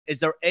Is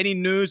there any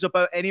news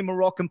about any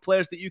Moroccan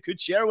players that you could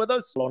share with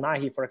us?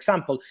 Ounahi, for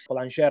example,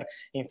 Angers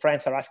in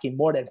France are asking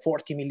more than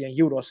 40 million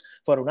euros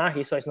for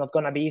Ounahi, so it's not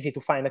going to be easy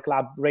to find a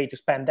club ready to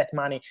spend that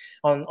money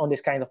on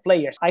this kind of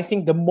players. I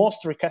think the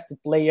most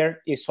requested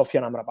player is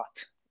Sofyan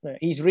Amrabat.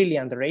 He's really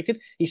underrated.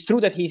 It's true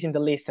that he's in the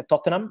list at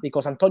Tottenham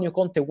because Antonio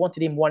Conte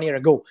wanted him 1 year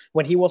ago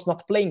when he was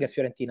not playing at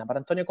Fiorentina. But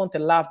Antonio Conte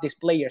loved this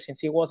player since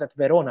he was at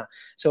Verona,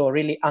 so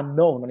really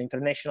unknown on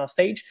international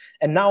stage.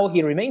 And now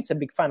he remains a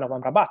big fan of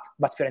Amrabat,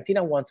 but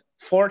Fiorentina want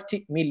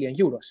 40 million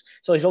euros.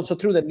 So it's also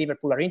true that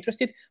Liverpool are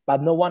interested,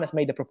 but no one has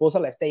made the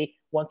proposal as they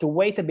want to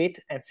wait a bit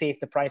and see if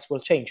the price will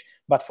change.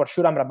 But for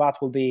sure,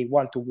 Amrabat will be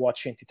one to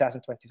watch in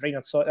 2023.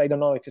 So I don't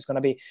know if it's going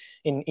to be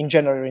in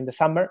January or in the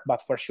summer,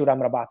 but for sure,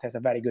 Amrabat has a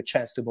very good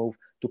chance to move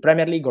to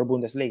Premier League or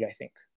Bundesliga, I think.